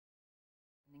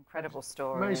Incredible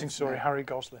story. Amazing story, Harry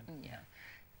Gosling. Yeah.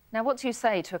 Now, what do you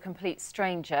say to a complete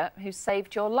stranger who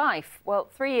saved your life? Well,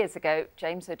 3 years ago,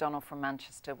 James O'Donnell from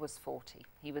Manchester was 40.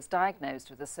 He was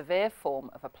diagnosed with a severe form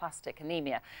of aplastic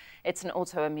anemia. It's an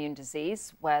autoimmune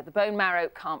disease where the bone marrow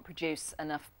can't produce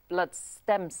enough blood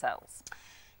stem cells.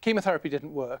 Chemotherapy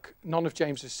didn't work. None of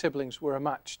James's siblings were a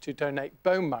match to donate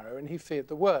bone marrow, and he feared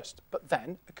the worst. But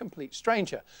then, a complete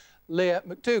stranger, Leah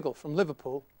McDougall from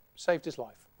Liverpool, saved his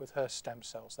life with her stem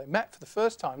cells. They met for the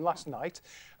first time last night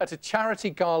at a charity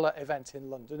gala event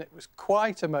in London. It was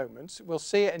quite a moment. We'll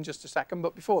see it in just a second,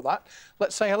 but before that,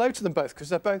 let's say hello to them both, because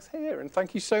they're both here, and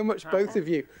thank you so much, both of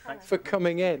you, for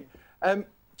coming in.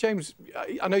 James,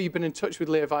 I know you've been in touch with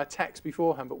Leah via text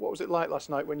beforehand, but what was it like last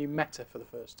night when you met her for the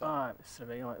first time? Oh, it was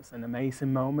surreal. It was an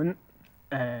amazing moment.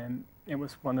 It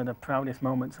was one of the proudest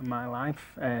moments of my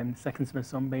life, second to my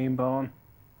son being born.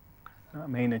 You know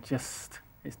what I mean?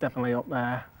 It's definitely up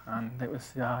there, and it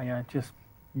was, yeah, just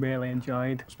really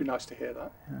enjoyed. Must be nice to hear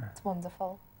that. Yeah. It's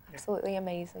wonderful, absolutely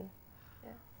amazing.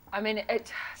 Yeah. I mean,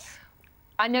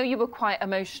 I know you were quite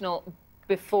emotional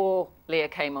before Leah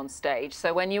came on stage,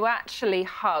 so when you actually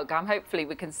hug, hopefully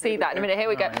we can see that in a minute, here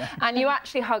we go, yeah. And you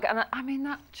actually hug, and I mean,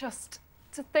 that just,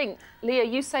 to think, Leah,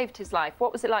 you saved his life.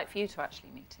 What was it like for you to actually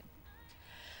meet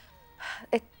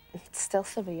him? It's still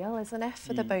surreal, isn't it,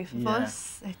 for the both of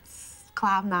us? It's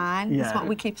cloud nine, is what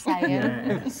we keep saying.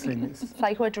 Yeah, it's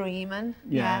like we're dreaming.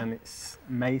 Yeah, and it's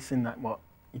amazing that what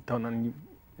you've done, and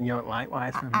you're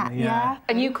likewise. Yeah.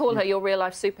 And you call her your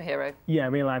real-life superhero? Yeah,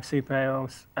 real-life superhero.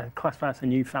 I classify as a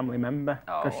new family member,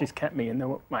 because she's kept me in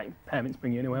the, like, parents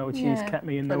bring you in the world, she's kept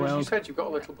me in the world. As you said, you've got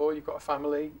a little boy, you've got a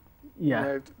family. Yeah, you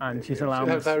know, and she's allowed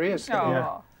us. There he is.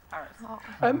 Oh,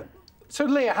 yeah. So,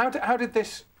 Leah, how did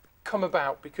this come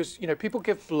about? Because, you know, people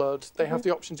give blood, they have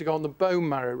the option to go on the bone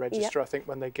marrow register, I think,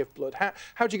 when they give blood.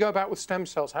 How do you go about with stem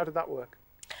cells? How did that work?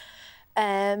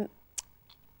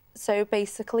 So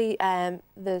basically,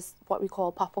 there's what we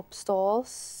call pop-up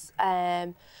stores,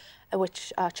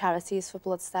 which are charities for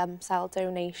blood stem cell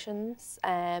donations,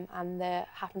 and there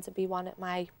happened to be one at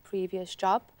my previous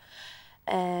job.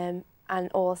 And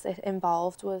all it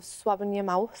involved was swabbing your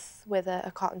mouth with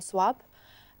a cotton swab,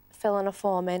 filling a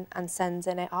form in and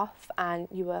sending it off, and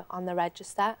you were on the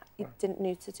register. You didn't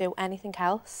need to do anything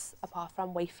else apart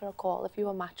from wait for a call if you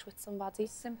were matched with somebody.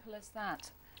 Simple as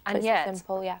that. And yet,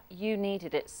 simple, you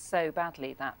needed it so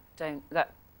badly, that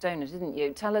donor, didn't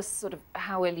you? Tell us sort of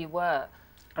how ill you were.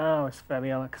 Oh, it's very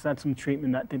ill, because I had some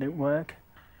treatment that didn't work.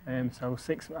 So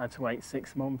I had to wait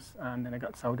 6 months, and then I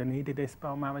got told I needed this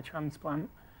bone marrow transplant.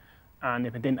 And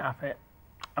if I didn't have it,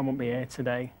 I wouldn't be here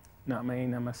today. You know what I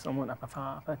mean? And my son wouldn't have a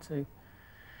father too.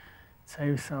 So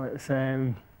it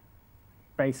was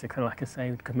basically, like I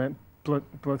say,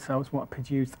 blood cells won't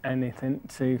produce anything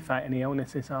to fight any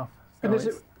illnesses off. So and is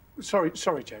it, sorry,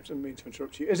 James, I didn't mean to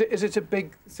interrupt you. Is it a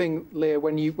big thing, Leah,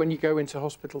 when you go into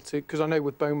hospital to? Because I know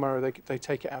with bone marrow they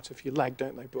take it out of your leg,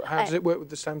 don't they? But how does it work with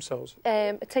the stem cells?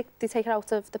 They take it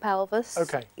out of the pelvis.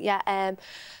 Okay. Yeah.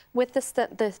 With the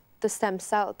stem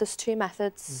cell, there's 2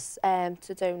 methods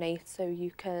to donate. So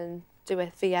you can do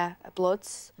it via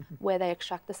bloods, where they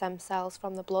extract the stem cells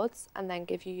from the bloods and then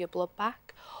give you your blood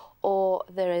back, or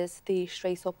there is the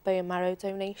straight-up bone marrow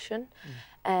donation,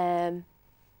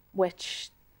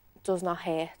 which does not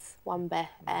hurt one bit.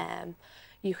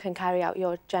 You can carry out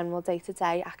your general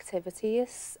day-to-day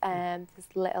activities. There's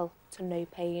little to no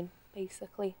pain,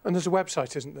 basically. And there's a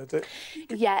website, isn't there?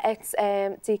 Yeah, it's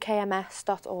dkms.org.uk.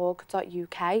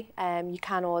 You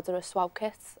can order a swab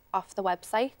kit off the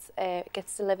website. It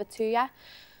gets delivered to you.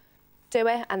 Do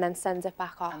it and then send it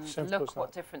back off. And look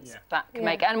what difference that can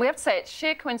make. And we have to say, it's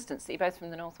sheer coincidence that you're both from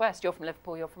the northwest. You're from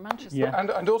Liverpool, you're from Manchester. Yeah.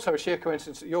 And also a sheer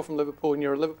coincidence that you're from Liverpool and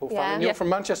you're a Liverpool fan, and you're from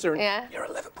Manchester and you're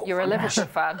a Liverpool fan. You're a Liverpool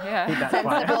fan,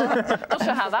 Not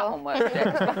sure how that one works.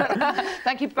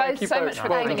 Thank you both so much for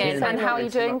coming in. And how are you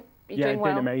doing? You're doing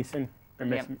well? Doing amazing. We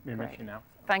miss you now.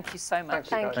 Thank you so much.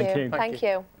 Thank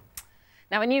you.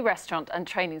 Now, a new restaurant and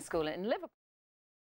training school in Liverpool.